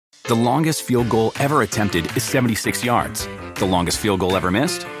The longest field goal ever attempted is 76 yards. The longest field goal ever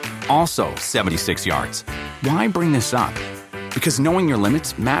missed? Also 76 yards. Why bring this up? Because knowing your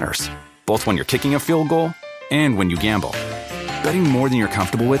limits matters, both when you're kicking a field goal and when you gamble. Betting more than you're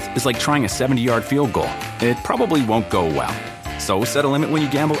comfortable with is like trying a 70-yard field goal. It probably won't go well. So set a limit when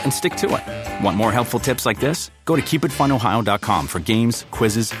you gamble and stick to it. Want more helpful tips like this? Go to keepitfunohio.com for games,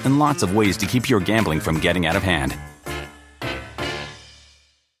 quizzes, and lots of ways to keep your gambling from getting out of hand.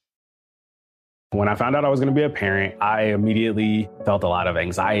 When I found out I was going to be a parent, I immediately felt a lot of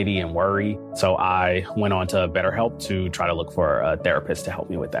anxiety and worry. So I went on to BetterHelp to try to look for a therapist to help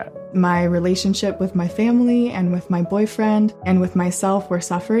me with that. My relationship with my family and with my boyfriend and with myself were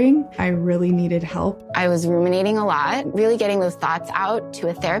suffering. I really needed help. I was ruminating a lot. Really getting those thoughts out to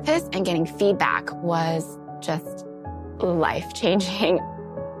a therapist and getting feedback was just life-changing.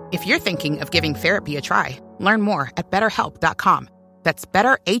 If you're thinking of giving therapy a try, learn more at BetterHelp.com. That's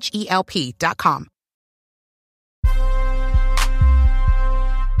BetterHelp.com.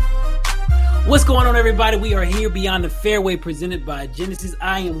 What's going on, everybody? We are here Beyond the Fairway, presented by Genesis.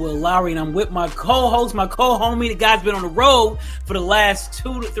 I am Will Lowry, and I'm with my co-host, my co-homie. The guy's been on the road for the last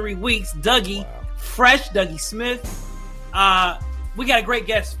 2 to 3 weeks. Dougie, fresh Dougie Smith. We got a great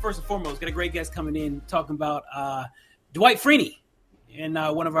guest, first and foremost. Got a great guest coming in talking about Dwight Freeney in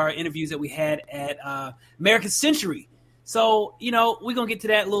one of our interviews that we had at American Century. So, you know, we're going to get to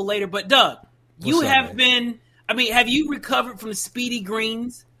that a little later. But, Doug, have you recovered from the Speedy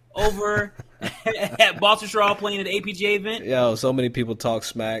Greens over at Baltusrol playing at the APGA event? Yo, so many people talk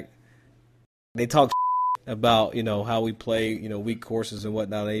smack. They talk about, you know, how we play, you know, weak courses and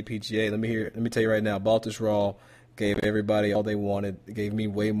whatnot on APGA. Let me tell you right now, Baltusrol gave everybody all they wanted. It gave me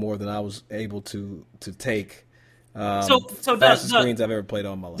way more than I was able to take. So fastest Doug, greens I've ever played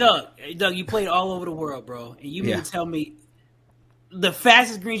on my life. Doug, you played all over the world, bro. And you mean to tell me the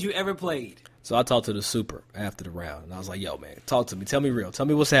fastest greens you ever played? So I talked to the super after the round, and I was like, yo, man, talk to me. Tell me real. Tell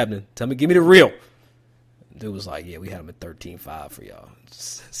me what's happening. Give me the real. Dude was like, yeah, we had him at 13-5 for y'all.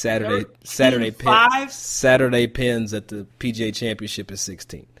 Saturday pins at the PGA Championship at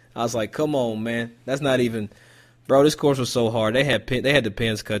 16. I was like, come on, man. That's not even – bro, this course was so hard. They had the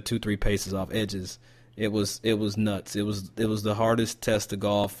pins cut 2-3 paces off edges. It was nuts. It was the hardest test of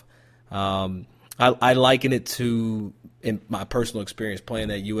golf. I liken it to, in my personal experience,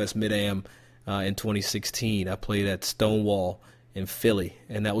 playing at US Mid-Am in 2016. I played at Stonewall in Philly,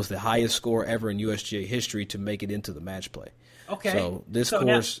 and that was the highest score ever in USGA history to make it into the match play. Okay. So this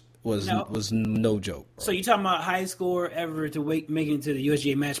course was no joke, bro. So you're talking about highest score ever to make it into the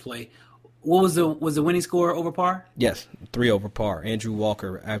USGA match play. What was the winning score over par? Yes, 3 over par. Andrew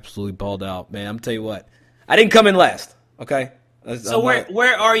Walker absolutely balled out. Man, I'm tell you what, I didn't come in last. Okay. So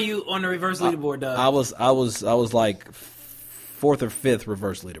where are you on the reverse leaderboard, Doug? I was like 4th or 5th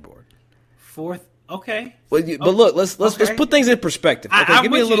reverse leaderboard. 4th. Okay. But look, let's put things in perspective. Okay,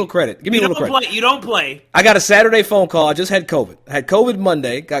 give me a little credit. Give me a little credit. You don't play. I got a Saturday phone call. I just had COVID. I had COVID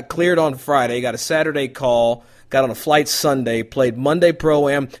Monday. Got cleared on Friday. Got a Saturday call. Got on a flight Sunday, played Monday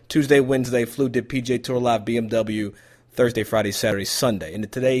Pro-Am, Tuesday, Wednesday, flew, did PGA Tour Live, BMW, Thursday, Friday, Saturday, Sunday.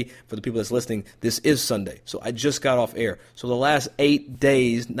 And today, for the people that's listening, this is Sunday. So I just got off air. So the last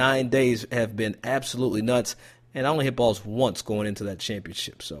 9 days have been absolutely nuts. And I only hit balls once going into that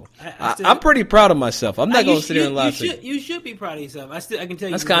championship. So I'm pretty proud of myself. I'm not going to sit here and lie to you. You should be proud of yourself. I can tell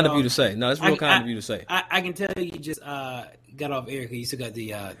you. That's kind of you to say. No, that's real kind of you to say. I can tell you just got off air because you still got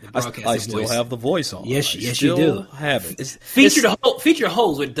the broadcast. I still have the voice on. Yes, you do. Have it. Feature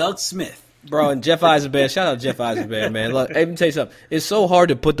holes with Doug Smith. Bro, and Jeff Eisenband. Shout out Jeff Eisenband, man. Look, let me tell you something. It's so hard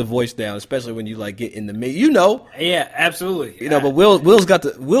to put the voice down, especially when you like get in the mid. You know. Yeah, absolutely. You know, but Will's got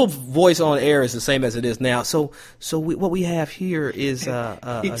Will's voice on air is the same as it is now. So what we have here is a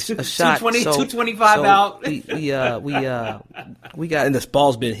shot. 225 out. We got, and this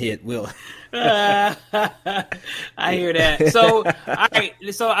ball's been hit. Will. I hear that. So, all right.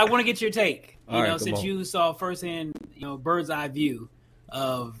 So I want to get your take. Since you saw firsthand, bird's eye view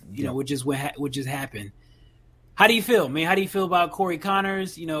of what just happened. How do you feel, man? How do you feel about Corey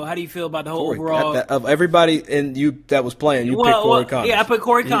Connors? How do you feel about the whole overall of everybody that was playing? You picked Corey Connors. Yeah, I put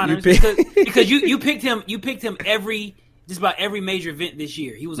Corey Connors because you picked him. You picked him just about every major event this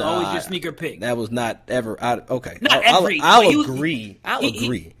year. He was always your sneaker pick. That was not ever. Okay, I'll agree.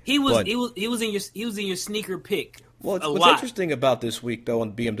 He was in your sneaker pick. Well, what's interesting about this week though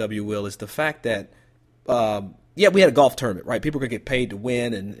on BMW Will is the fact that. We had a golf tournament, right? People could get paid to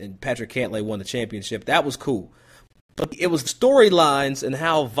win, and Patrick Cantlay won the championship. That was cool. But it was the storylines and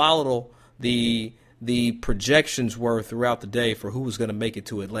how volatile the the projections were throughout the day for who was going to make it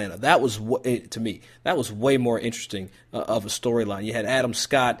to Atlanta. That was, to me, that was way more interesting of a storyline. You had Adam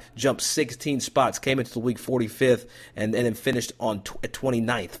Scott jump 16 spots, came into the week 45th, and then finished at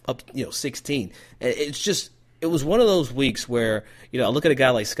 29th, up 16. It was one of those weeks where, I look at a guy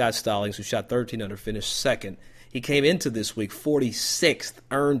like Scott Stallings, who shot 13 under, finished second. He came into this week 46th,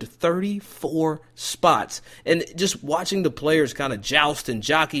 earned 34 spots. And just watching the players kind of joust and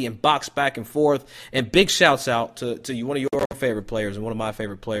jockey and box back and forth. And big shouts out to one of your favorite players and one of my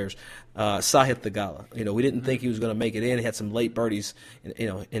favorite players, Sahith Theegala. We didn't think he was going to make it in. He had some late birdies,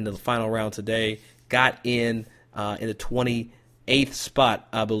 in the final round today. Got in the 28th spot,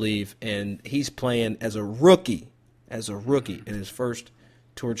 I believe. And he's playing as a rookie in his first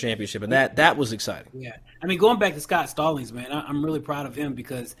Tour Championship, and that was exciting. Yeah, I mean, going back to Scott Stallings, man, I'm really proud of him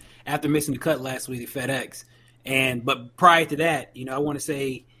because after missing the cut last week at FedEx, but prior to that, I want to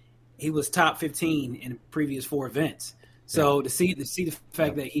say he was top 15 in the previous 4 events. So to see the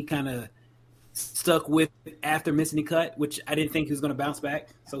fact that he kind of stuck with after missing the cut, which I didn't think he was going to bounce back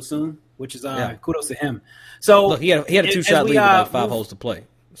so soon, which is kudos to him. So look, he had a 2-shot lead with like 5 holes to play.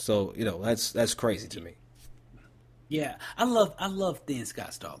 So that's crazy to me. Yeah, I love thin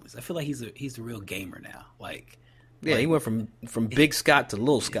Scott Stallings. I feel like he's a real gamer now. He went from Big Scott to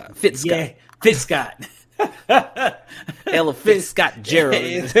Little Scott. Fit Scott. Yeah, Fit Scott. Ella Fit Scott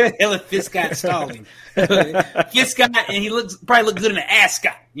Gerald. Ella Fit Scott Stallings. Fit Scott, and he probably look good in the ass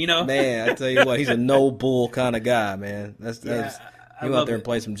Scott. Man, I tell you what, he's a no bull kind of guy, man. That's he went out there and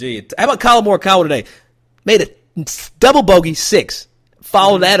played some G. How about Colin Morikawa today? Made a double bogey 6.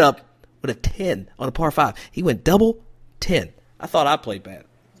 Followed that up with a 10 on a par 5. He went double 10. I thought I played bad.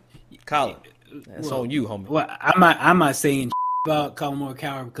 Colin, that's on you, homie. Well, I'm not saying about Colin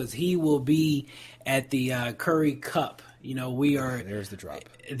Morikawa because he will be at the Curry Cup. We are. There's the drop.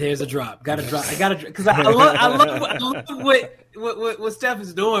 There's a drop. Got to drop. I got to because I love what Steph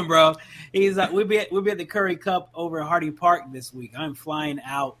is doing, bro. He's we'll be at the Curry Cup over at Hardy Park this week. I'm flying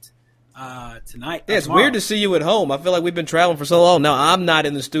out tonight. Yeah, it's weird to see you at home. I feel like we've been traveling for so long. Now I'm not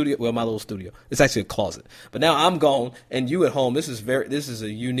in the studio. Well, my little studio. It's actually a closet. But now I'm gone, and you at home. This is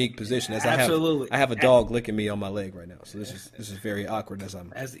a unique position. As Absolutely. I have a dog licking me on my leg right now. So this is very awkward. It's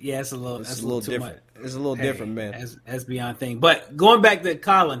a little different. It's a little different, man. That's beyond thing. But going back to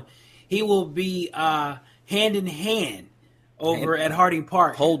Colin, he will be hand in hand over at Harding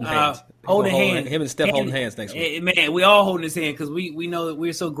Park, holding hands. Holding hands. Him and Steph holding hands next week. Man, we all holding his hand because we know that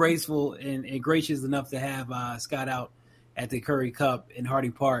we're so graceful and gracious enough to have Scott out at the Curry Cup in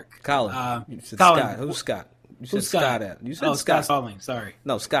Harding Park. Colin. You said Colin. Scott. Who's Scott? You said Scott at. You said Scott Stallings. Sorry.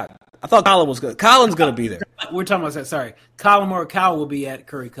 No, Scott. I thought Colin was good. Colin's going to be there. We're talking about that. Sorry. Colin Morikawa will be at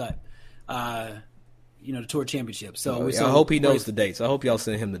Curry Cup, the Tour Championship. So I hope he knows the dates. I hope y'all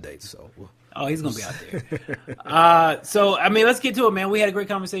send him the dates. So. Oh, he's going to be out there. So, I mean, let's get to it, man. We had a great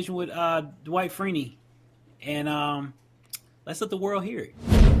conversation with Dwight Freeney, and let's let the world hear it.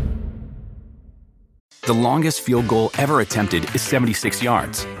 The longest field goal ever attempted is 76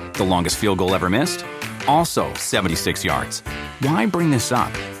 yards. The longest field goal ever missed? Also 76 yards. Why bring this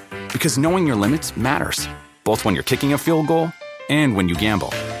up? Because knowing your limits matters, both when you're kicking a field goal and when you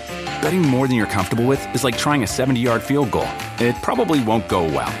gamble. Betting more than you're comfortable with is like trying a 70-yard field goal. It probably won't go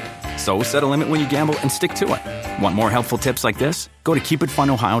well. So set a limit when you gamble and stick to it. Want more helpful tips like this? Go to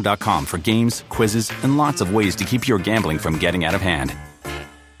keepitfunohio.com for games, quizzes, and lots of ways to keep your gambling from getting out of hand.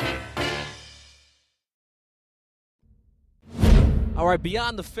 All right,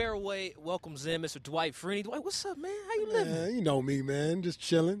 Beyond the Fairway welcomes in Mr. Dwight Freeney. Dwight, what's up, man? How you living? You know me, man. Just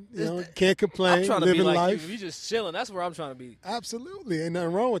chilling. Can't complain. I'm trying to living be like life. you just chilling. That's where I'm trying to be. Absolutely. Ain't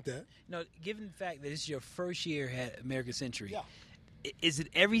nothing wrong with that. Given the fact that it's your first year at American Century, yeah. Is it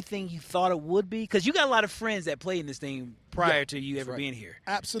everything you thought it would be? Because you got a lot of friends that played in this thing prior to you ever being here.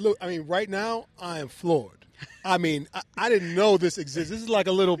 Absolutely. I mean, right now, I am floored. I mean, I didn't know this exists. This is like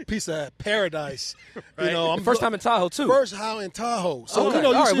a little pice of paradise. Right. I'm first time in Tahoe, too. First time in Tahoe. So, you see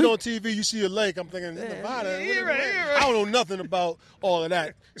it on TV, you see a lake. I'm thinking, Nevada. I don't know nothing about all of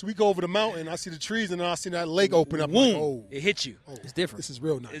that. So we go over the mountain, I see the trees, and then I see that lake open up. Boom. Like, oh. It hits you. Oh, it's different. This is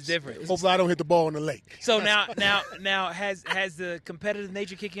real nice. It's different. Hopefully I don't hit the ball in the lake. So now has the competitive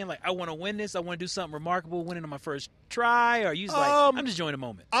nature kicked in? Like, I want to win this. I want to do something remarkable, winning on my first try? Or are you just I'm just enjoying the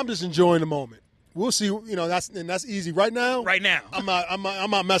moment? I'm just enjoying the moment. We'll see. That's easy. Right now, I'm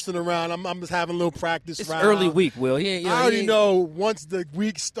not messing around. I'm just having a little practice. It's round. early week, Will. I already know once the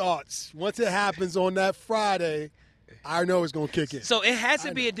week starts, once it happens on that Friday, I know it's gonna kick in. So it has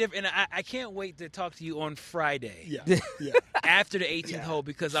to be a different. And I can't wait to talk to you on Friday. Yeah. After the 18th hole,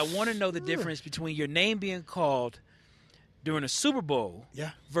 because I want to know the difference between your name being called during a Super Bowl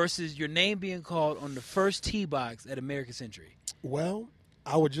Yeah. versus your name being called on the first tee box at American Century? Well,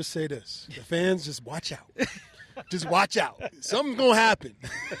 I would just say this. The fans, just watch out. Just watch out. Something's going to happen.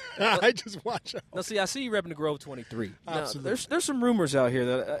 I just watch out. Now, see, I see you repping the Grove 23. Now, Absolutely. there's some rumors out here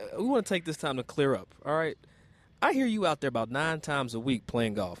that we want to take this time to clear up, all right? I hear you out there about 9 times a week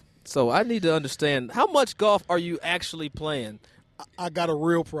playing golf. So I need to understand, how much golf are you actually playing? I got a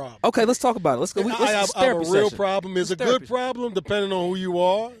real problem. Okay, let's talk about it. Let's go. I have a real problem. It's a good problem depending on who you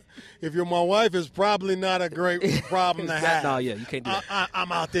are. If you're my wife, it's probably not a great problem to have. No, yeah, you can't do that.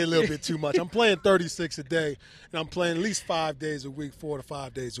 I'm out there a little bit too much. I'm playing 36 a day, and I'm playing at least 5 days a week, 4 to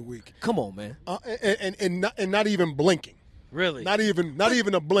 5 days a week. Come on, man. And not even blinking. Really? Not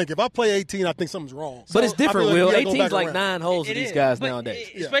even a blink. If I play 18, I think something's wrong. But it's So I feel different, like Will. we gotta go 18's back like around. 9 holes to It these is, guys but nowadays.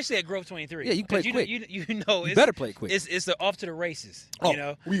 especially at Grove 23. Yeah, you can play 'Cause quick. You know, it's, better play quick. It's the off to the races. Oh, You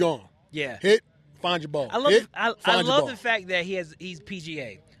know, we gone. yeah. Hit, find your ball. I love Hit, I find your love ball. the fact that he's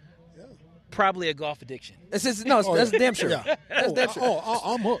PGA. Probably a golf addiction. That's Oh, damn sure. Yeah. That's damn sure.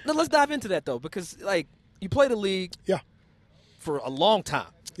 I'm hooked. Now, let's dive into that, though, because, like, you play the league Yeah, for a long time.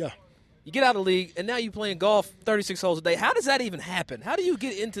 yeah. You get out of the league, and now you're playing golf 36 holes a day. How does that even happen? How do you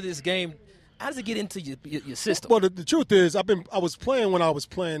get into this game? How does it get into your system? Well, the truth is, I was playing when I was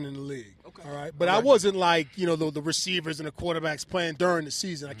playing in the league. Okay. All right, but I wasn't like the receivers and the quarterbacks playing during the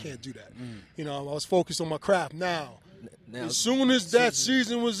season. I can't do that. I was focused on my craft. Now, as soon as that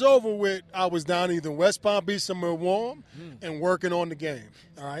season was over with, I was down either in West Palm Beach somewhere warm and working on the game.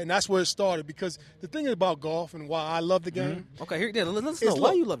 All right, and that's where it started. Because the thing about golf and why I love the game, Okay, here, let's It's know why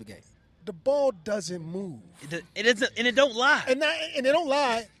look- you love the game. the ball doesn't move. It isn't, and it don't lie. And they don't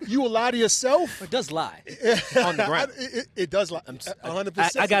lie. You will lie to yourself. It does lie on the ground. It does lie.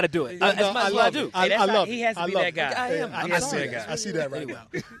 100%. I got to do it. That's I what I love do. it. I love it. He has to I be love that it. guy. I am. I I'm see sorry. that. I see that right now.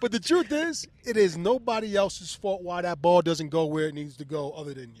 But the truth is, it is nobody else's fault why that ball doesn't go where it needs to go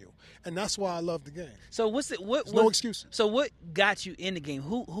other than you. And that's why I love the game. So what's it? What? There's no excuse. So what got you in the game?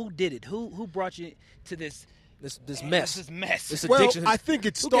 Who did it? Who brought you to this? This mess. This mess. This Well, addiction. I think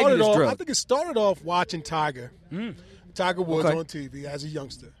it Who gave you started this off. drug? I think it started off watching Tiger Woods Okay. on TV as a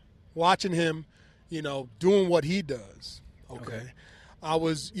youngster, watching him, doing what he does. Okay. I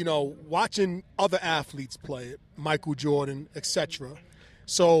was, watching other athletes play it, Michael Jordan, etc.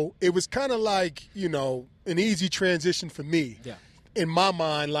 So it was kind of like, an easy transition for me. Yeah. In my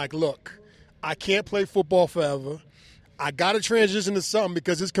mind, like, look, I can't play football forever. I got to transition to something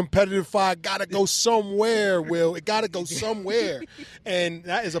because this competitive fight got to go somewhere, Will. It got to go somewhere. And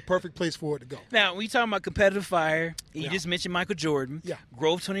that is a perfect place for it to go. Now, when you talking about competitive fire, and you Yeah. just mentioned Michael Jordan, Yeah.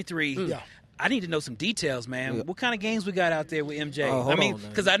 Grove 23. Yeah. I need to know some details, man. Yeah. What kind of games we got out there with MJ? Oh, hold I mean, on, man.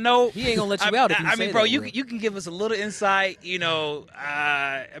 because I know He ain't gonna let you out if you I say mean, bro, that, you Will. you can give us a little insight.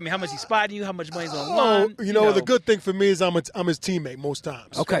 How much he's spotting you, how much money's on the line. The good thing for me is I'm his teammate most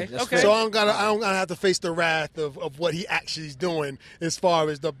times. Okay, that's Okay. fair. So I don't gotta have to face the wrath of what he actually is doing as far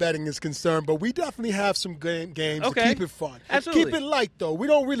as the betting is concerned. But we definitely have some games Okay. to keep it fun. Absolutely. Keep it light though. We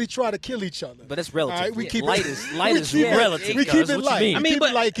don't really try to kill each other. But it's relative. All right, we Yeah, keep light it, is- light we is keep it- relative, We guys. keep What it you light. mean? I We mean, keep but-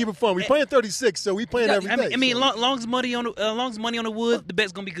 it light. Keep it fun. We playing 36, so we playing every day. I mean, so. long as money on the wood, the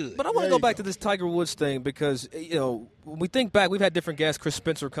bet's gonna be good. But I want There to go you back go. to this Tiger Woods thing because, when we think back, we've had different guests. Chris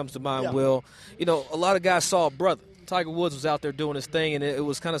Spencer comes to mind, Yeah. Will. A lot of guys saw a brother. Tiger Woods was out there doing his thing, and it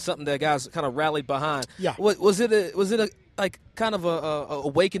was kind of something that guys kind of rallied behind. Yeah. Was it a kind of a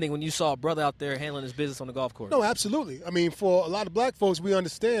awakening when you saw a brother out there handling his business on the golf course? No, absolutely. I mean, for a lot of black folks, we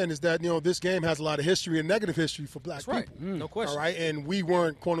understand is that this game has a lot of history and negative history for black That's right. people. No question. All right, and we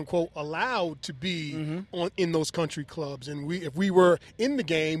weren't quote unquote allowed to be in those country clubs, and if we were in the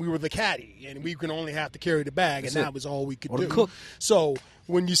game, we were the caddy, and we can only have to carry the bag, That's and it. that was all we could Or do. the cook. So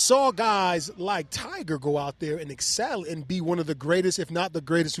when you saw guys like Tiger go out there and excel and be one of the greatest, if not the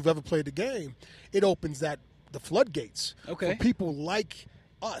greatest, who've ever played the game, it opens the floodgates Okay. for people like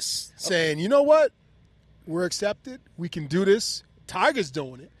us saying, you know what? We're accepted. We can do this. Tiger's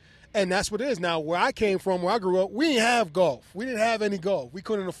doing it. And that's what it is. Now, where I came from, where I grew up, we didn't have golf. We didn't have any golf. We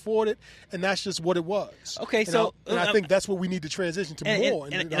couldn't afford it, and that's just what it was. Okay, And so I think that's what we need to transition to more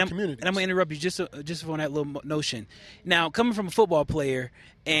in our communities. And I'm gonna interrupt you just on that little notion. Now, coming from a football player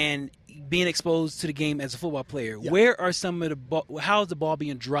and being exposed to the game as a football player, Yeah. where are some of how is the ball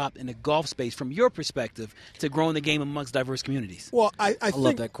being dropped in the golf space from your perspective to growing the game amongst diverse communities? Well, I think,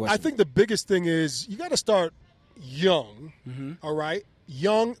 love that question. I think the biggest thing is you got to start young, all right?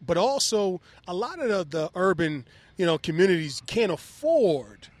 Young, but also a lot of the urban, communities can't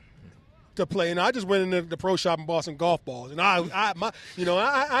afford to play, and I just went into the pro shop and bought some golf balls, and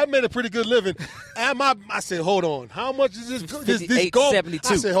I made a pretty good living. And I said, hold on, how much is this golf? 72.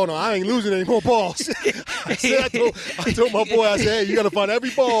 I said, hold on, I ain't losing any more balls. I told my boy, I said, hey, you got to find every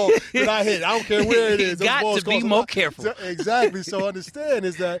ball that I hit. I don't care where it is. You got to be more careful. Exactly. So understand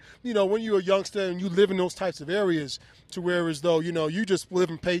is that, when you're a youngster and you live in those types of areas, to where as though, you just live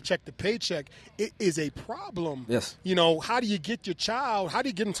in paycheck to paycheck, it is a problem. Yes. How do you get your child, how do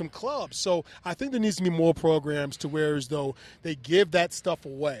you get them some clubs? So I think there needs to be more programs to where as though they give that stuff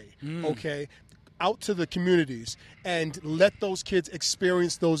away, okay, out to the communities and let those kids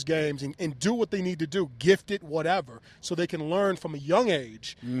experience those games and do what they need to do, gift it, whatever, so they can learn from a young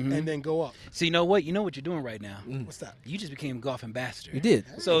age and then go up. So you know what you're doing right now? What's that? You just became golf ambassador. You did.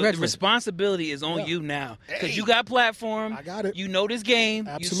 So the responsibility is on you now because you got platform. I got it. You know this game.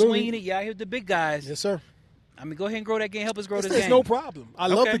 Absolutely. You swinging it. You out here with the big guys. Yes, sir. I mean, go ahead and grow that game. Help us grow this game. It's no problem. I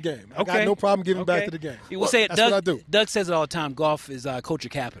love the game. I got no problem giving back to the game. You will say it. That's what I do. Doug says it all the time. Golf is culture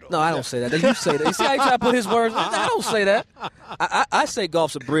capital. No, I don't say that. You say that. You see how you try to put his words? I don't say that. I say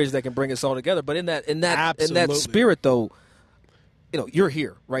golf's a bridge that can bring us all together. But in that spirit, though, you're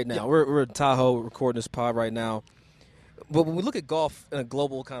here right now. Yeah. We're in Tahoe recording this pod right now. But when we look at golf in a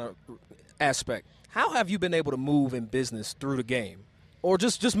global kind of aspect, how have you been able to move in business through the game, or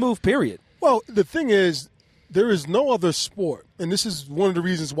just move? Period. Well, the thing is, there is no other sport, and this is one of the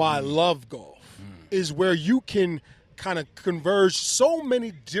reasons why I love golf, is where you can kind of converge so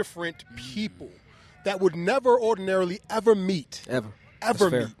many different people that would never ordinarily ever meet. Ever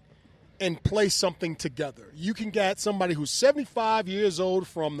meet. And play something together. You can get somebody who's 75 years old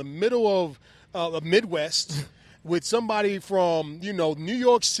from the middle of the Midwest with somebody from, New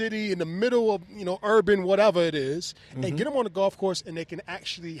York City in the middle of, urban, whatever it is, and get them on the golf course and they can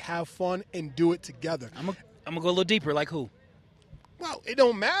actually have fun and do it together. I'm gonna go a little deeper. Like who? Well, it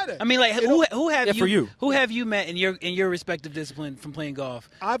don't matter. I mean, like who have you met in your respective discipline from playing golf?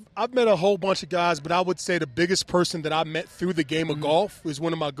 I've met a whole bunch of guys, but I would say the biggest person that I met through the game of golf is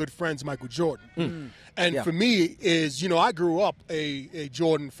one of my good friends, Michael Jordan. And for me is, I grew up a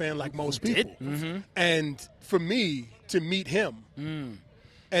Jordan fan like most people. And for me to meet him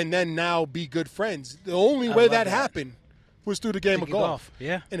and then now be good friends, the only way that happened was through the game of golf.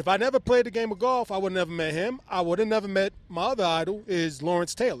 Yeah. And if I never played the game of golf, I would have never met him. I would have never met my other idol is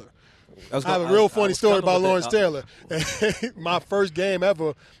Lawrence Taylor. I have a real funny story about Lawrence Taylor. My first game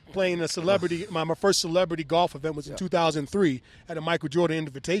ever playing a celebrity, my first celebrity golf event was in 2003 at a Michael Jordan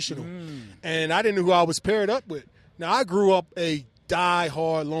Invitational. And I didn't know who I was paired up with. Now, I grew up a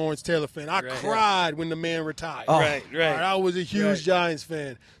die-hard Lawrence Taylor fan. I cried when the man retired. Right. I was a huge Giants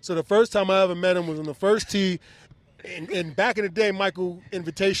fan. So the first time I ever met him was on the first tee. And back in the day, Michael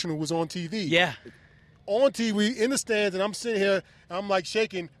Invitational was on TV. Yeah. On TV, in the stands, and I'm sitting here, I'm like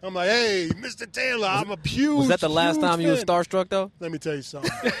shaking. I'm like, hey, Mr. Taylor, I'm a huge Was that the last time you were starstruck, though? Let me tell you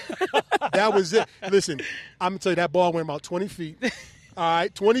something. That was it. Listen, I'm going to tell you, that ball went about 20 feet. All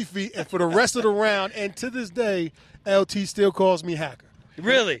right, 20 feet. And for the rest of the round, and to this day, LT still calls me hacker.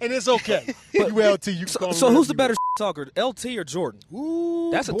 Really? And it's okay. You LT, you can call me. So who's the better talker, LT or Jordan?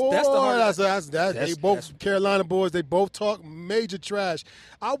 Ooh, that's the hard. They both Carolina boys. They both talk major trash.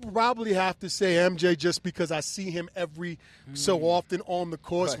 I'll probably have to say MJ just because I see him every so often on the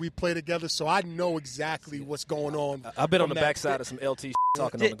course. We play together, so I know exactly what's going on. I've been on the backside of some LT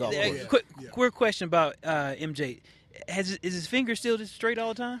talking on the golf course. Quick question about MJ. Is his finger still just straight all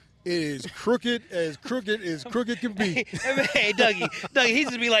the time? It is crooked as crooked can be. Hey, Dougie,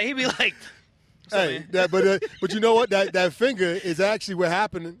 he'd be like. Hey, but you know what? That finger is actually what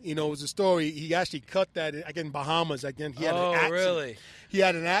happened. It was a story. He actually cut that again in Bahamas. Again, he had an accident. Really? He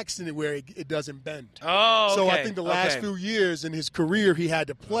had an accident where it doesn't bend. Oh, okay. So I think the last few years in his career, he had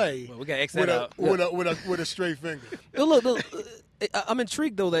to play we got X that out. With a straight finger. Look, I'm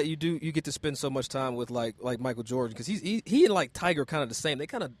intrigued though that you get to spend so much time with like Michael Jordan because he and like Tiger kind of the same. They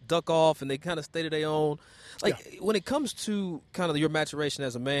kind of duck off and they kind of stay to their own. When it comes to kind of your maturation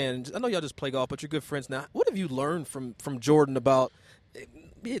as a man, I know y'all just play golf, but you're good friends now. What have you learned from Jordan about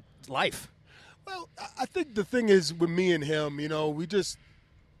life? Well, I think the thing is with me and him, we just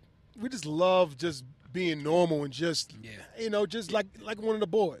love just being normal and just just like one of the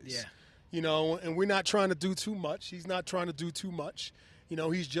boys. Yeah. And we're not trying to do too much. He's not trying to do too much.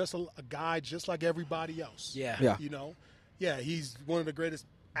 He's just a guy just like everybody else. Yeah. He's one of the greatest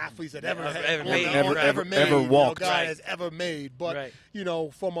athletes that ever walked. Guy has ever made. But,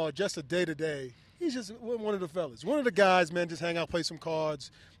 from just a day-to-day, he's just one of the fellas. One of the guys, man, just hang out, play some cards,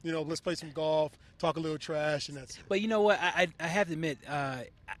 let's play some golf, talk a little trash, and that's it. But you know what? I have to admit,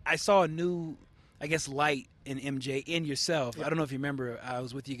 I saw a new I guess, Light and MJ and yourself. I don't know if you remember. I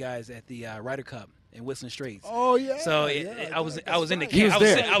was with you guys at the Ryder Cup in Whistling Straits. Oh yeah. So I was in the He was camp.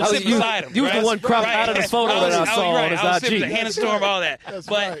 there. I was sitting beside him. You was the one cropped out of the photo that I saw on his I was IG. Hannah Storm, all that. That's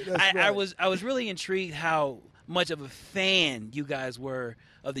but right. I was really intrigued how much of a fan you guys were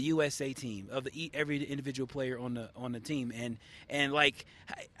of the USA team, of every individual player on the team, and like.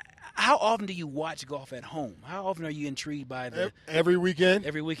 How often do you watch golf at home? How often are you intrigued by every weekend?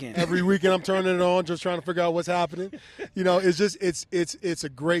 Every weekend. Every weekend I'm turning it on, just trying to figure out what's happening. It's just it's a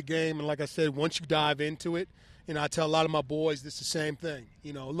great game, and like I said, once you dive into it, I tell a lot of my boys it's the same thing.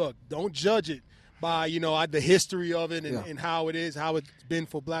 Look, don't judge it by the history of it and how it is, how it's been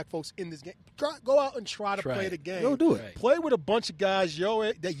for black folks in this game. Go out and try to play the game. Go do it. Right. Play with a bunch of guys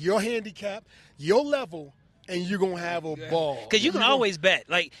your handicap, your level. And you're going to have a ball. Because you can always bet.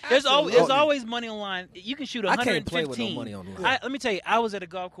 Like, there's always money on the line. You can shoot 115. I can't play with no money on the line. Let me tell you, I was at a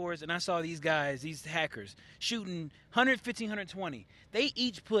golf course, and I saw these guys, these hackers, shooting 115, 120. They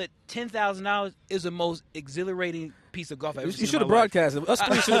each put $10,000. Is the most exhilarating piece of golf I've ever seen. You should have broadcast it. Us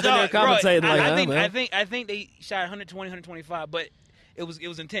three should have been there commentating I think they shot 120, 125, but it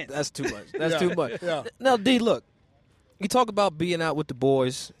was intense. That's too much. That's too much. Yeah. Now, D, look, you talk about being out with the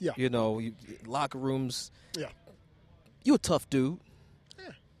boys. Yeah. Locker rooms. Yeah. You a tough dude.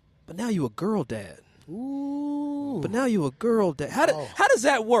 Yeah. But now you a girl dad. Ooh. But now you a girl dad. How does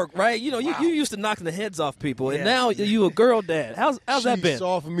that work, right? You used to knocking the heads off people, and now you a girl dad. How's that been? She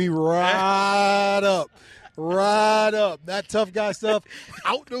softened me right up. Right up. That tough guy stuff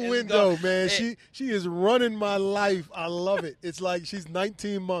out the window, man. She is running my life. I love it. It's like she's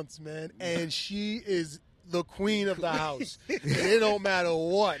 19 months, man, and she is the queen of the house. And it don't matter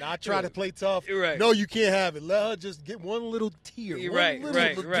what. I try to play tough. Right. No, you can't have it. Let her just get one little tear. Right.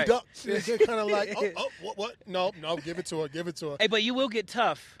 Duck. Kind of like, what? No, give it to her. Hey, but you will get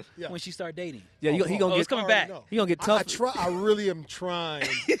tough when she start dating. Yeah, he gonna it's coming back. He gonna get tough. I really am trying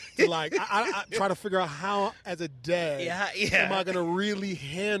to I try to figure out how, as a dad, am I gonna really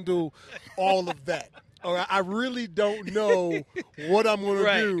handle all of that. All right, I really don't know what I'm going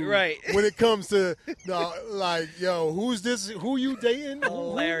to do when it comes to, who's this? Who you dating?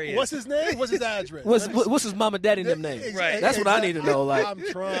 Hilarious. What's his name? What's his address? What's his mom and daddy name? Right. That's what I need to know. Like, I'm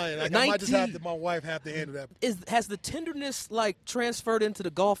trying. I might just have my wife have to handle that. Has the tenderness transferred into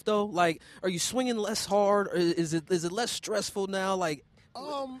the golf though? Like, are you swinging less hard? Or is it less stressful now? Like,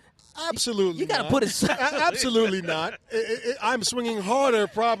 absolutely. You got to put it. Absolutely not. I'm swinging harder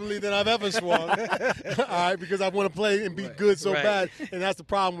probably than I've ever swung. All right, because I want to play and be good so bad, and that's the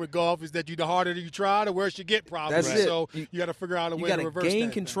problem with golf is that the harder you try, the worse you get. Probably. That's it. So you got to figure out a way to reverse that. You got to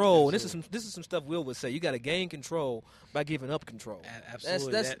gain control, and this is some stuff Will would say. You got to gain control by giving up control.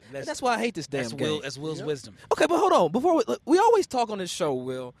 Absolutely. That's why I hate this damn game. That's Will's wisdom. Okay, but hold on. Before we always talk on this show,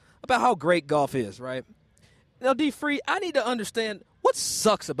 Will, about how great golf is, right? Now, D. Free, I need to understand what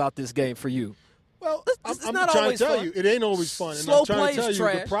sucks about this game for you. Well, it's I'm not trying always to tell fun. you, it ain't always fun. And Slow I'm trying play to tell is you,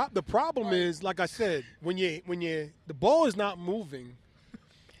 trash. the problem is, like I said, when the ball is not moving,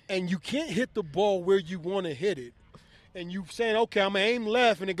 and you can't hit the ball where you want to hit it, and you saying, okay, I'm gonna aim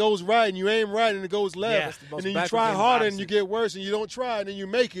left, and it goes right, and you aim right, and it goes left, and then you try harder, and you get worse, and you don't try, and then you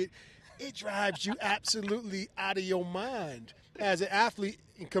make it. It drives you absolutely out of your mind. As an athlete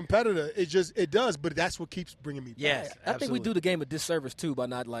and competitor, it does, but that's what keeps bringing me back. Yes, I think we do the game a disservice too by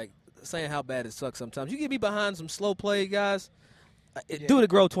not saying how bad it sucks sometimes. You get me behind some slow play guys. Do it at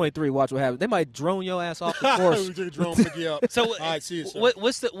Grove 23. Watch what happens. They might drone your ass off the course. We took a drone, pick you up. So, all right, see you, sir.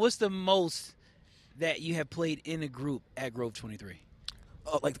 What's the most that you have played in a group at Grove 23?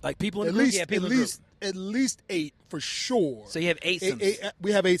 Like people in at the least, group? Yeah, people at least 8 for sure. So you have 8 sims.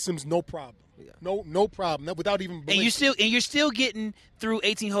 We have 8 sims, no problem. No problem. Without even blinking. And you're still getting through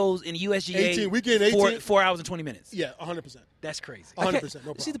 18 holes in USGA. 18. We get 18. 4 hours and 20 minutes. Yeah, 100%. That's crazy. 100%. No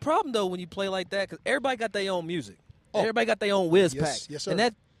problem. See, the problem though when you play like that, because everybody got their own music. Everybody got their own whiz pack. Yes, sir. And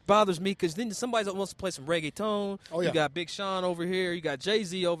that bothers me because then somebody wants to play some reggaeton. Oh, yeah. You got Big Sean over here. You got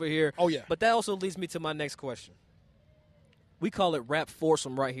Jay-Z over here. Oh, yeah. But that also leads me to my next question. We call it rap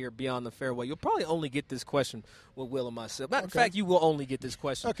foursome right here beyond the fairway. You'll probably only get this question with Will and myself. Matter of fact, you will only get this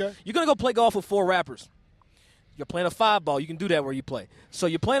question. Okay. You're going to go play golf with 4 rappers. You're playing a 5-ball. You can do that where you play. So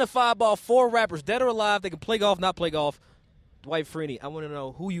you're playing a 5-ball, 4 rappers, dead or alive. They can play golf, not play golf. Dwight Freeney, I want to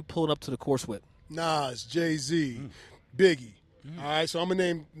know who you pulling up to the course with. Nas, Jay-Z, Biggie. All right, so I'm going to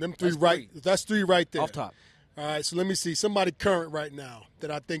name them 3 That's 3 right there. Off top. All right, so let me see. Somebody current right now that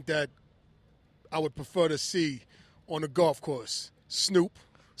I think that I would prefer to see on the golf course. Snoop.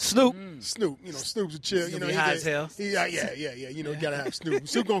 Snoop. Snoop, Snoop's a chill. He's high as hell. Yeah. You gotta have Snoop.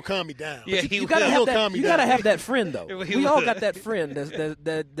 Snoop gonna calm me down. Yeah, you gotta have that friend though. We all got that friend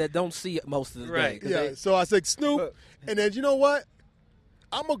that don't see it most of the day. Yeah. So I said Snoop, and then you know what?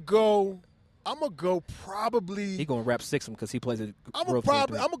 I'm gonna go probably. He gonna rap Sixum because he plays it. I'm gonna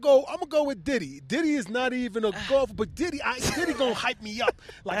go with Diddy. Diddy is not even a golfer, but Diddy gonna hype me up.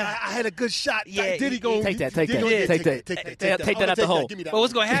 Like I had a good shot. Yeah, Diddy gonna take that out the hole. But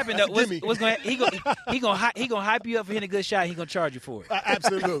what's gonna happen though? He gonna hype you up for hitting a good shot. He gonna charge you for it.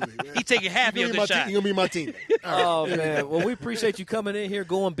 Absolutely. He taking half of your good shot. He gonna be my teammate. Oh man, well we appreciate you coming in here,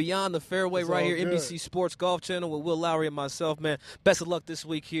 going beyond the fairway right here, good. NBC Sports Golf Channel with Will Lowry and myself, man. Best of luck this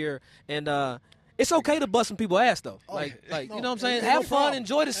week here, and it's okay to bust some people's ass though. You know what I'm saying? Have fun,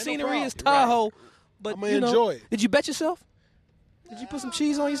 enjoy the scenery. It's Tahoe, but I'm gonna enjoy it. Did you bet yourself? Did you put some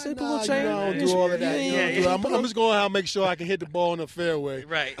cheese on? You said put a little chain. I don't do all of that. I'm just going to make sure I can hit the ball in the fairway.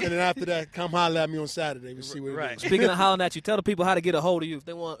 Right. And then after that, come holler at me on Saturday. We'll see what it is. Speaking of hollering at you, tell the people how to get a hold of you if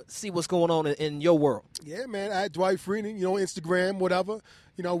they want to see what's going on in your world. Yeah, man. At Dwight Freeney, Instagram, whatever.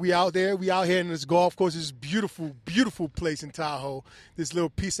 We out there. We out here in this golf course. This beautiful, beautiful place in Tahoe. This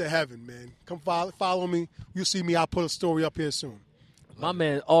little piece of heaven, man. Come follow me. You'll see me. I'll put a story up here soon. My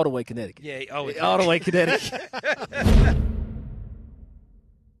man, all the way Connecticut. Yeah, all the way Connecticut.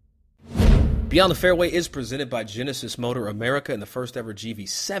 Beyond the Fairway is presented by Genesis Motor America and the first ever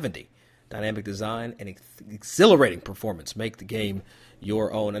GV70. Dynamic design and exhilarating performance make the game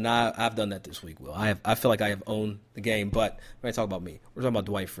your own. And I've done that this week, Will. I feel like I have owned the game, but we're going to talk about me. We're talking about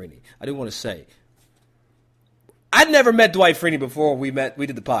Dwight Freeney. I do want to say, I'd never met Dwight Freeney before we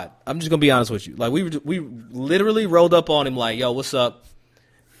did the pod. I'm just going to be honest with you. Like we literally rolled up on him like, yo, what's up?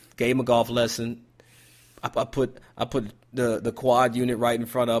 Gave him a golf lesson. I put the quad unit right in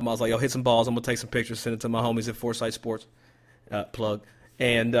front of him. I was like, yo, hit some balls. I'm going to take some pictures, send it to my homies at Foresight Sports. Plug.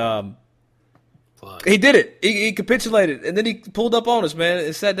 And he did it. He capitulated. And then he pulled up on us, man,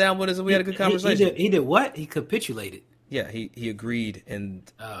 and sat down with us, and we had a good conversation. He did what? He capitulated. Yeah, he agreed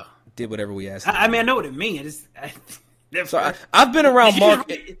and did whatever we asked him. I mean, I know what it means. So I've been around Mark.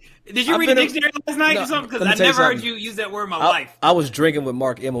 Did you read the dictionary last night or something? Because I never heard you use that word in my life. I was drinking with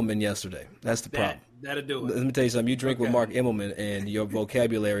Mark Immelman yesterday. That's the problem. That'll do it. Let me tell you something. You drink with Mark Immelman, and your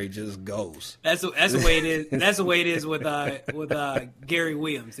vocabulary just goes. That's the way it is. That's the way it is with Gary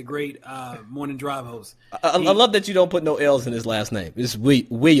Williams, the great morning drive host. I love that you don't put no L's in his last name. It's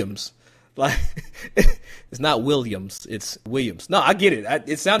Williams. Like it's not Williams. It's Williams. No, I get it.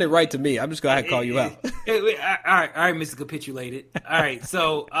 It sounded right to me. I'm just gonna have to call you out. All right, Mr. Capitulated. All right,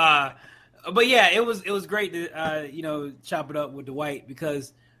 so but yeah, it was great to chop it up with Dwight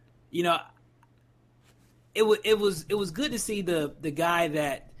because it was good to see the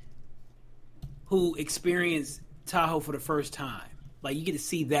guy who experienced Tahoe for the first time. Like you get to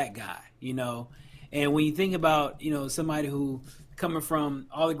see that guy, and when you think about somebody who coming from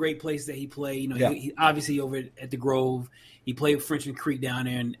all the great places that he played, he obviously over at the Grove, he played with Frenchman Creek down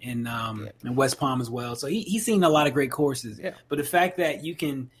there in West Palm as well. So he's seen a lot of great courses. Yeah. But the fact that you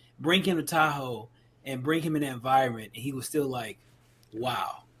can bring him to Tahoe and bring him in that environment, and he was still like,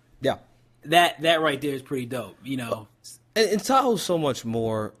 wow. Yeah. That right there is pretty dope, And Tahoe's so much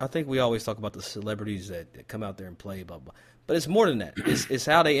more. I think we always talk about the celebrities that come out there and play, blah, blah. But it's more than that. It's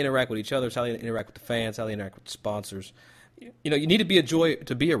how they interact with each other. It's how they interact with the fans, how they interact with the sponsors. You need to be a joy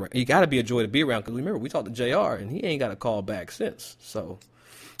to be around. You got to be a joy to be around because remember, we talked to JR, and he ain't got a call back since. So,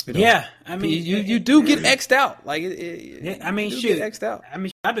 yeah, I mean, you do get X'd out. Like, I mean, shit, get X'd out. I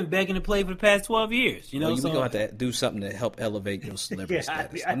mean, I've been begging to play for the past 12 years. You're going to have to do something to help elevate your celebrity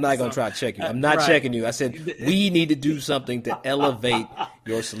status. I'm not going to try to check you. I'm not checking you. I said we need to do something to elevate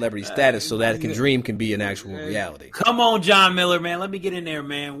your celebrity status so that dream can be an actual reality. Come on, John Miller, man. Let me get in there,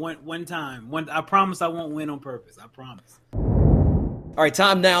 man. One time. I promise I won't win on purpose. I promise. All right,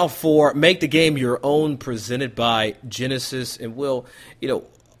 time now for Make the Game Your Own, presented by Genesis. And Will,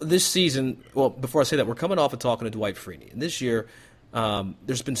 this season, well, before I say that, we're coming off of talking to Dwight Freeney. And this year,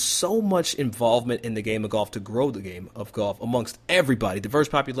 there's been so much involvement in the game of golf to grow the game of golf amongst everybody, diverse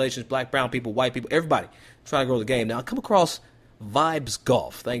populations, black, brown people, white people, everybody trying to grow the game. Now, I come across Vibes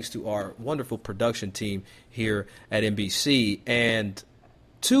Golf, thanks to our wonderful production team here at NBC, and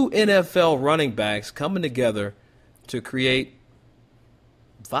two NFL running backs coming together to create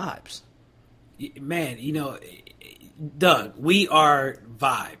vibes. Man, Doug, we are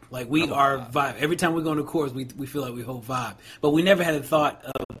vibe. Like we are vibe. Every time we go on the course, we feel like we hold vibe. But we never had a thought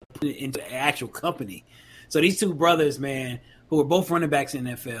of putting it into an actual company. So these two brothers, man, who are both running backs in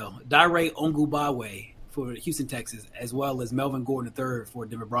the NFL, Dare Ongubawe for Houston, Texas, as well as Melvin Gordon III for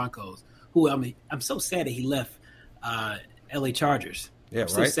Denver Broncos, who I'm so sad that he left LA Chargers. Yeah,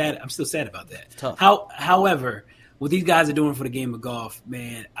 I'm still sad about that. It's tough. However, what these guys are doing for the game of golf,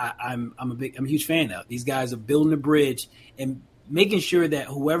 man, I'm a huge fan of. These guys are building a bridge and making sure that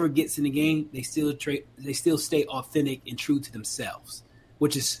whoever gets in the game, they still stay authentic and true to themselves,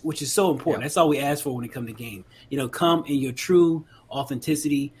 which is so important. Yeah. That's all we ask for when it comes to game. Come in your true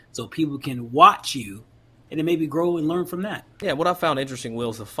authenticity so people can watch you and then maybe grow and learn from that. Yeah, what I found interesting, Will,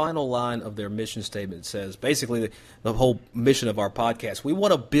 is the final line of their mission statement says, basically the whole mission of our podcast, we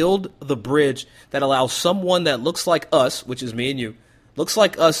want to build the bridge that allows someone that looks like us, which is me and you, looks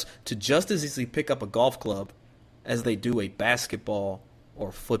like us to just as easily pick up a golf club as they do a basketball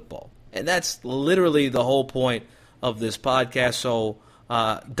or football. And that's literally the whole point of this podcast. So,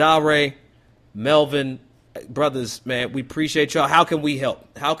 Dare, Melvin, brothers, man, we appreciate y'all. How can we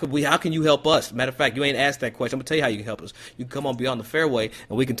help? How can you help us? Matter of fact, you ain't asked that question. I'm going to tell you how you can help us. You can come on Beyond the Fairway,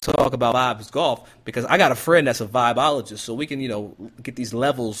 and we can talk about vibes golf, because I got a friend that's a vibeologist, so we can, get these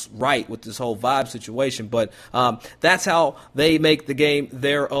levels right with this whole vibe situation. But that's how they make the game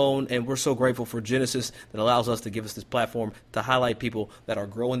their own, and we're so grateful for Genesis that allows us to give us this platform to highlight people that are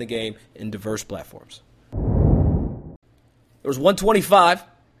growing the game in diverse platforms. There was 125.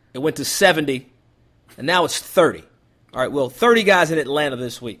 It went to 70. And now it's 30. All right, Will, 30 guys in Atlanta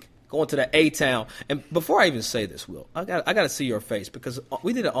this week going to the A-Town. And before I even say this, Will, I got to see your face, because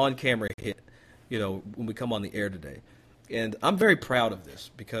we did an on-camera hit, when we come on the air today. And I'm very proud of this,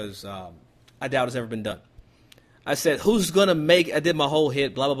 because I doubt it's ever been done. I said, who's going to make – I did my whole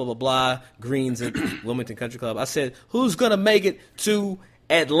hit, blah, blah, blah, blah, blah, Greens at Wilmington Country Club. I said, who's going to make it to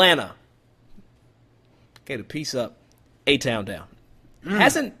Atlanta? Okay, the piece up, A-Town down.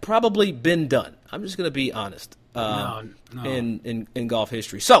 Hasn't probably been done. I'm just going to be honest No. in golf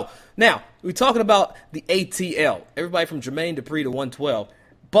history. So, now, we're talking about the ATL. Everybody from Jermaine Dupri to 112.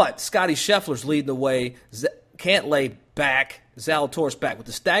 But Scotty Scheffler's leading the way. Cantlay back. Zalatoris back. With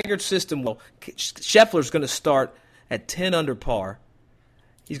the staggered system, well, Scheffler's going to start at 10 under par.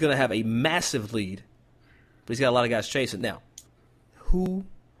 He's going to have a massive lead. But he's got a lot of guys chasing. Now,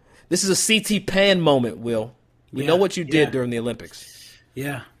 this is a CT Pan moment, Will. We know what you did during the Olympics.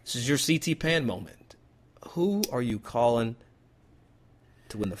 Yeah. This is your CT Pan moment. Who are you calling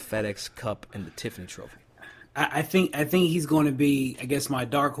to win the FedEx Cup and the Tiffany Trophy? I think he's going to be, I guess, my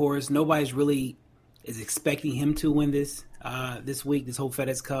dark horse. Nobody's really is expecting him to win this week, this whole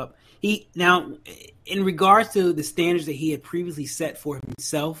FedEx Cup. Now, in regards to the standards that he had previously set for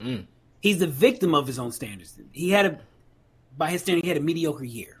himself, he's the victim of his own standards. By his standard, he had a mediocre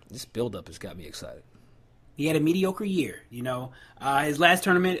year. This build-up has got me excited. He had a mediocre year, His last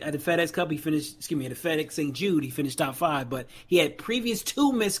tournament at the FedEx Cup, at the FedEx St. Jude, he finished top 5. But he had previous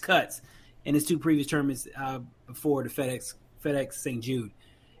 2 missed cuts in his 2 previous tournaments before the FedEx St. Jude.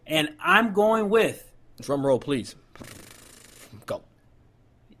 And I'm going with... Drum roll, please. Go.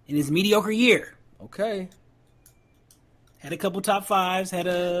 In his mediocre year. Okay. Had a couple top 5s, had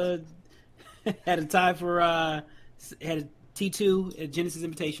a tie for... had a T2 at Genesis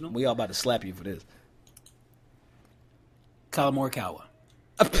Invitational. We all about to slap you for this. Collin Morikawa.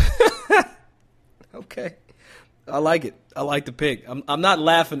 Okay. I like it. I like the pick. I'm not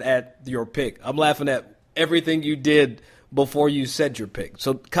laughing at your pick. I'm laughing at everything you did before you said your pick.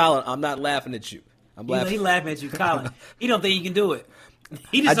 So, Collin, I'm not laughing at you. I'm laughing. He laughing at you, Collin. He don't think you can do it.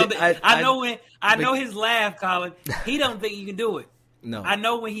 He just I know his laugh, Collin. He don't think you can do it. No. I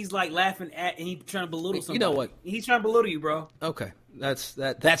know when he's like laughing at and he's trying to belittle somebody. You know what? He's trying to belittle you, bro. Okay. That's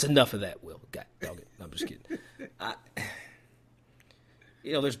enough of that, Will. God, I'm just kidding.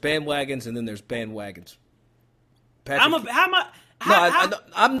 There's bandwagons and then there's bandwagons. Patrick,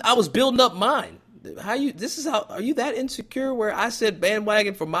 I was building up mine. Are you that insecure where I said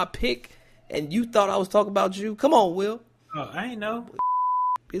bandwagon for my pick and you thought I was talking about you? Come on, Will. Oh, I ain't know.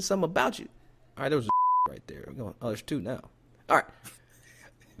 It's something about you. All right, there was a right there. I'm going, there's 2 now. All right.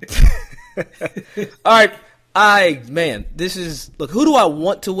 All right. This is, look, who do I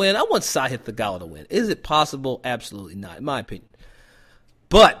want to win? I want Sahith Theegala to win. Is it possible? Absolutely not, in my opinion.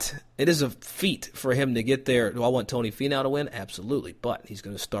 But it is a feat for him to get there. Do I want Tony Finau to win? Absolutely. But he's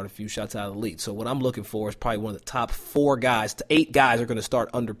going to start a few shots out of the lead. So what I'm looking for is probably one of the top 4 guys to 8 guys are going to start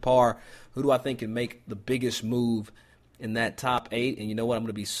under par. Who do I think can make the biggest move in that top 8? And you know what? I'm going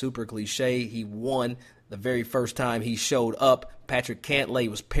to be super cliche. He won the very first time he showed up. Patrick Cantlay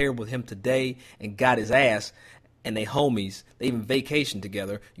was paired with him today and got his ass. And they homies. They even vacationed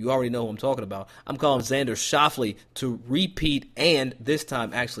together. You already know who I'm talking about. I'm calling Xander Schauffele to repeat and this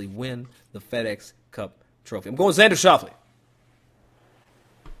time actually win the FedEx Cup trophy. I'm going Xander Schauffele.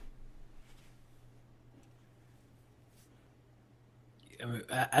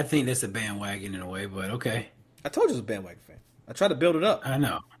 I think that's a bandwagon in a way, but okay. I told you I was a bandwagon fan. I tried to build it up. I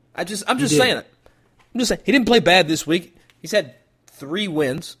know. I'm just saying it. I'm just saying he didn't play bad this week. He's had 3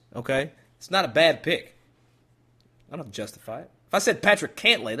 wins. Okay, it's not a bad pick. I don't have to justify it. If I said Patrick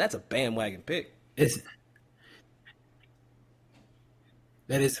Cantlay, that's a bandwagon pick.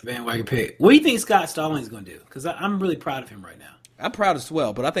 That is a bandwagon pick. What do you think Scott Stallings is going to do? Because I'm really proud of him right now. I'm proud as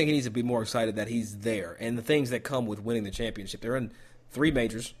well, but I think he needs to be more excited that he's there and the things that come with winning the championship. They're in 3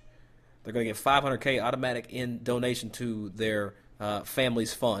 majors. They're going to get $500K automatic in donation to their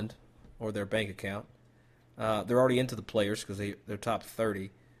family's fund or their bank account. They're already into the players because they're top 30.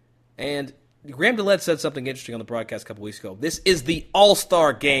 And Graham DeLette said something interesting on the broadcast a couple weeks ago. This is the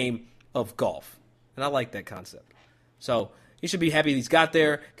all-star game of golf. And I like that concept. So he should be happy he's got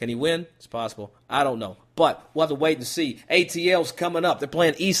there. Can he win? It's possible. I don't know. But we'll have to wait and see. ATL's coming up. They're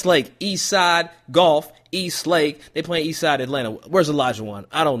playing East Lake. East Side Golf, East Lake. They playing East Side Atlanta. Where's Elijah Wan?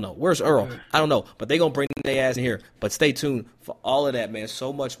 I don't know. Where's Earl? I don't know. But they're going to bring their ass in here. But stay tuned for all of that, man.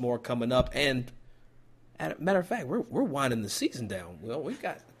 So much more coming up. And matter of fact, we're winding the season down. Well, we've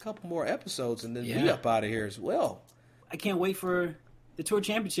got a couple more episodes, and then we up out of here as well. I can't wait for the Tour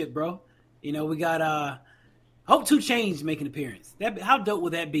Championship, bro. You know, we got Hope 2 Chainz making an appearance. How dope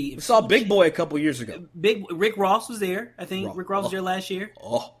would that be? We saw Big Boy a couple years ago. Rick Ross was there, I think. Rick Ross was there last year.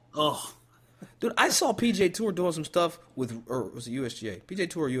 Dude, I saw PGA Tour doing some stuff with, or was it USGA? PGA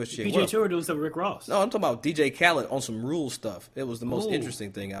Tour or USGA? PGA Tour doing stuff with Rick Ross. No, I'm talking about DJ Khaled on some rules stuff. It was the most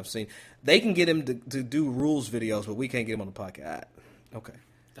interesting thing I've seen. They can get him to do rules videos, but we can't get him on the podcast. Okay.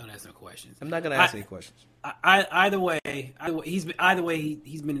 Don't ask no questions. I'm not going to ask any questions. Either way,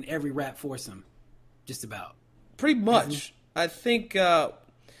 he's been in every rap foursome, just about. Pretty much. I think we're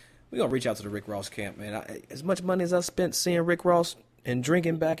going to reach out to the Rick Ross camp, man. As much money as I spent seeing Rick Ross and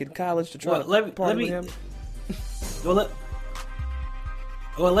drinking back in college to try to party with him.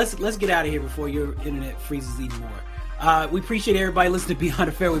 Let's get out of here before your internet freezes even more. We appreciate everybody listening to Beyond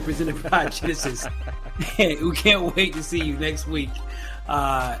the Fairway presented by Genesis. We can't wait to see you next week.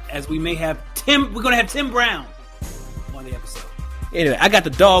 As we may have we're going to have Tim Brown on the episode. Anyway, I got the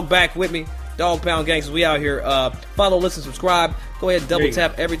dog back with me. Dog Pound Gangsters, we out here. Follow, listen, subscribe. Go ahead and double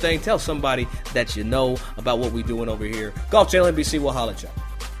tap everything. Tell somebody that you know about what we're doing over here. Golf Channel NBC, we'll holler at y'all.